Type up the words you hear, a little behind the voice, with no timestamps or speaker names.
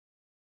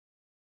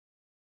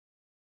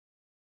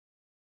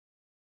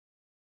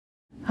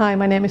Hi,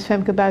 my name is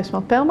Femke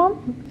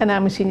Buisman-Pijlman and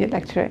I'm a senior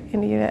lecturer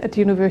at the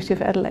University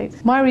of Adelaide.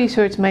 My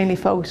research mainly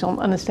focuses on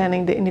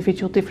understanding the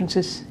individual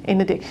differences in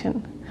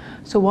addiction.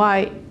 So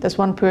why does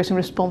one person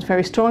respond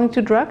very strongly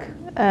to drug?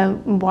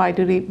 Why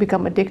do they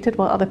become addicted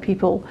while other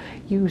people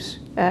use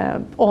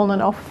on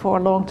and off for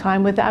a long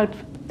time without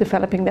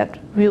developing that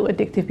real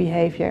addictive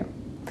behavior?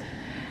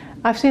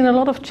 I've seen a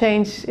lot of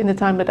change in the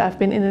time that I've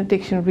been in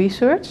addiction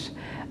research,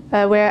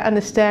 where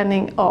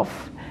understanding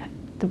of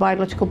the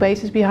biological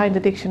basis behind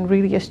addiction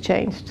really has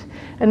changed.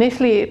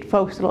 Initially it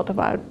focused a lot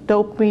about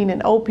dopamine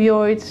and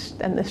opioids,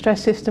 and the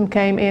stress system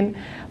came in,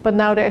 but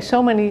now there are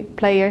so many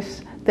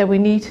players that we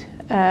need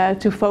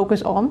to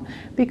focus on,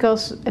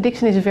 because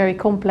addiction is a very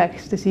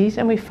complex disease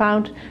and we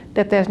found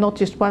that there's not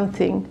just one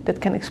thing that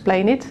can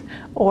explain it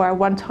or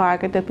one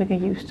target that we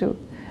can use to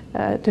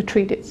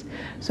treat it.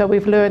 So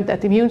we've learned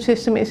that the immune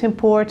system is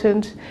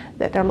important,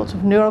 that there are lots of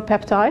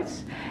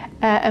neuropeptides.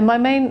 And my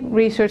main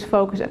research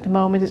focus at the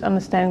moment is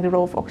understanding the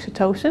role of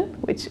oxytocin,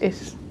 which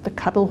is the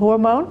cuddle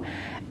hormone,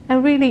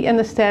 and really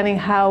understanding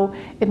how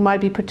it might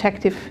be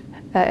protective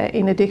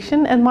in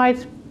addiction and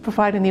might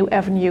provide a new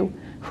avenue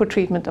for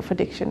treatment of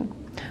addiction.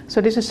 So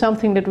this is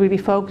something that really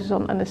focuses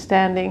on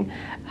understanding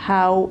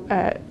how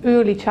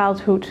early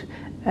childhood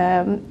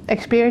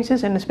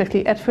experiences, and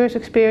especially adverse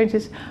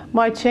experiences,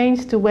 might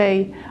change the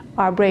way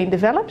our brain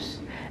develops,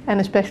 and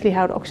especially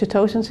how the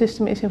oxytocin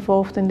system is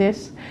involved in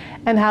this,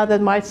 and how that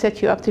might set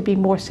you up to be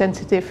more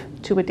sensitive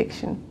to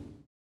addiction.